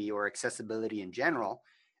accessibility or accessibility in general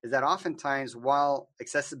is that oftentimes while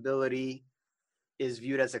accessibility is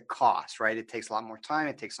viewed as a cost, right? It takes a lot more time,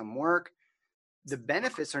 it takes some work. The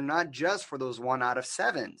benefits are not just for those 1 out of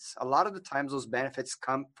 7s. A lot of the times those benefits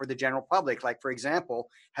come for the general public. Like, for example,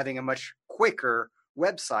 having a much quicker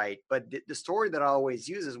website. But the story that I always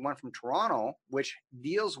use is one from Toronto, which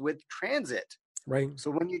deals with transit. Right. So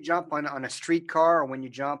when you jump on a streetcar or when you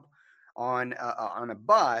jump on a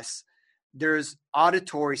bus, there's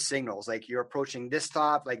auditory signals. Like you're approaching this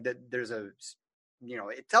stop, like there's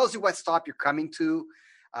it tells you what stop you're coming to.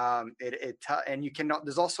 And you cannot.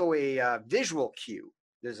 There's also a visual cue.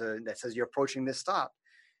 That says you're approaching this stop.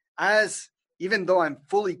 Even though I'm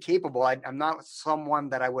fully capable, I'm not someone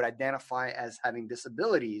that I would identify as having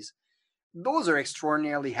disabilities. Those are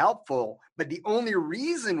extraordinarily helpful. But the only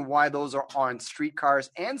reason why those are on streetcars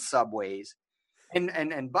and subways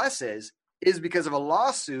and buses is because of a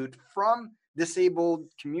lawsuit from disabled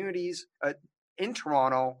communities in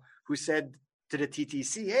Toronto who said to the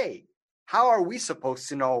TTC, hey, how are we supposed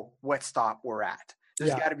to know what stop we're at?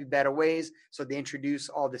 There's got to be better ways. So they introduce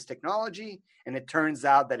all this technology, and it turns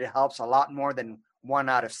out that it helps a lot more than 1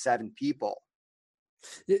 out of 7 people.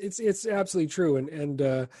 It's absolutely true. And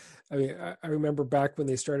I mean, I remember back when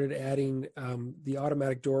they started adding the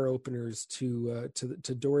automatic door openers to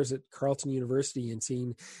doors at Carleton University, and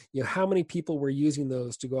seeing, how many people were using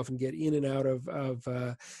those to go off and get in and out of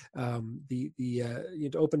to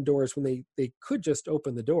open doors when they could just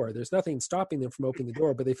open the door. There's nothing stopping them from opening the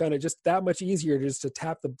door, but they found it just that much easier just to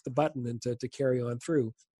tap the button and to carry on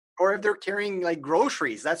through. Or if they're carrying like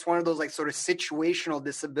groceries, that's one of those like sort of situational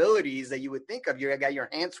disabilities that you would think of. You got your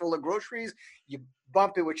hands full of groceries, you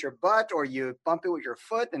bump it with your butt or you bump it with your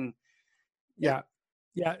foot. And yeah,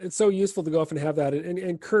 it's so useful to go off and have that.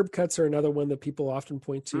 And curb cuts are another one that people often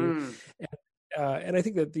point to. And I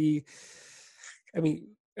think that I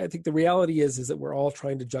think the reality is that we're all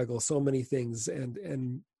trying to juggle so many things,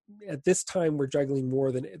 and at this time we're juggling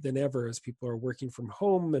more than ever, as people are working from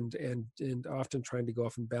home and often trying to go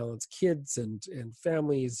off and balance kids and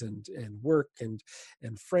families and work and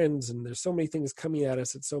friends, and there's so many things coming at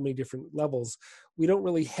us at so many different levels. We don't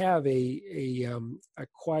really have a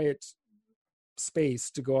quiet space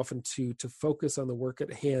to go off and to focus on the work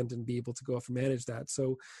at hand and be able to go off and manage that.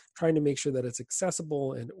 So trying to make sure that it's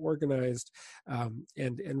accessible and organized,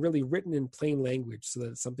 and really written in plain language, so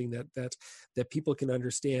that it's something that people can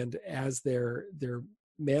understand as they're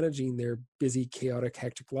managing their busy, chaotic,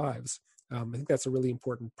 hectic lives. I think that's a really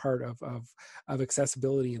important part of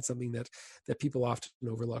accessibility, and something that people often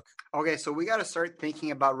overlook. Okay, so we got to start thinking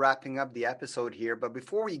about wrapping up the episode here. But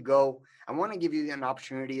before we go, I want to give you an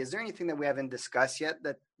opportunity. Is there anything that we haven't discussed yet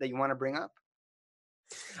that you want to bring up?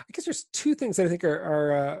 I guess there's two things that I think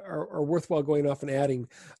are worthwhile going off and adding.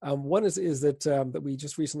 One is that we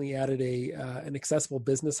just recently added an accessible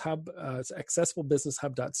business hub. It's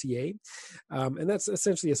accessiblebusinesshub.ca, and that's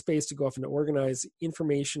essentially a space to go off and organize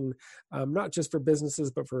information, not just for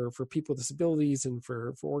businesses, but for people with disabilities and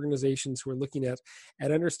for organizations who are looking at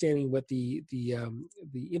understanding what the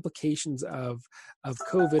implications of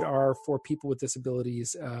COVID are for people with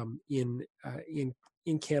disabilities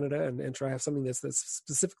in Canada, and try to have something that's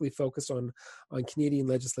specifically focused on Canadian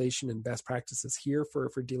legislation and best practices here for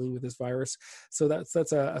dealing with this virus. So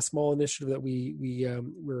that's a small initiative that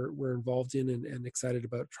we're involved in, and excited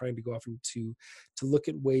about trying to go off and to look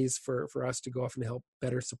at ways for us to go off and help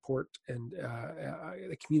better support and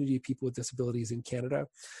the community of people with disabilities in Canada.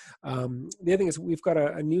 The other thing is we've got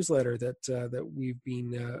a newsletter that we've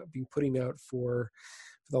been putting out for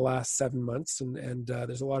the last 7 months, and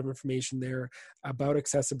there's a lot of information there about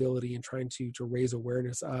accessibility and trying to raise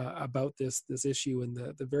awareness about this issue and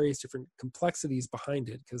the various different complexities behind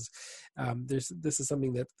it, because this is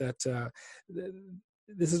something that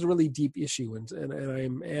this is a really deep issue, and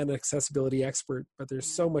I'm an accessibility expert, but there's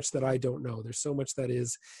so much that I don't know. There's so much that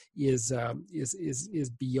is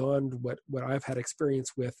beyond what I've had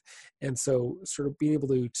experience with, and so sort of being able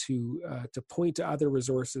to point to other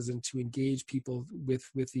resources and to engage people with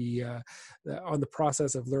the on the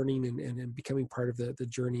process of learning and becoming part of the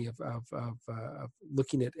journey of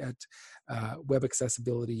looking at web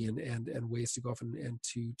accessibility and ways to go off and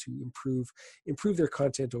to improve their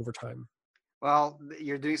content over time. Well,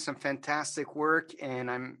 you're doing some fantastic work,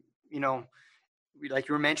 and I'm, like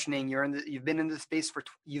you were mentioning, you've been in the space for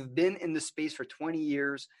 20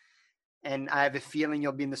 years, and I have a feeling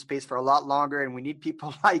you'll be in the space for a lot longer. And we need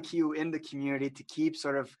people like you in the community to keep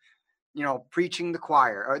sort of, preaching the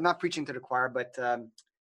choir, or not preaching to the choir, but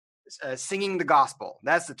singing the gospel.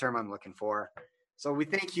 That's the term I'm looking for. So we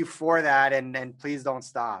thank you for that, and please don't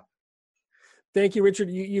stop. Thank you, Richard.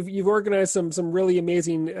 You've organized some really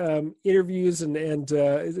amazing interviews, and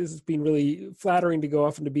it's been really flattering to go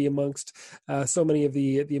off and to be amongst so many of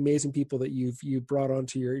the amazing people that you've brought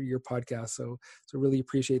onto your podcast. So really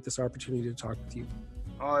appreciate this opportunity to talk with you.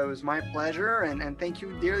 Oh, it was my pleasure, and thank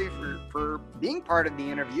you dearly for being part of the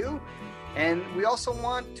interview. And we also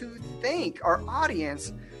want to thank our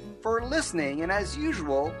audience for listening. And as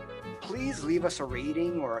usual, please leave us a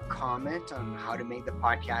rating or a comment on how to make the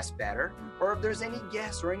podcast better, or if there's any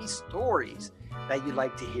guests or any stories that you'd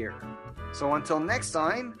like to hear. So until next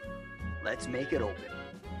time, let's make it open.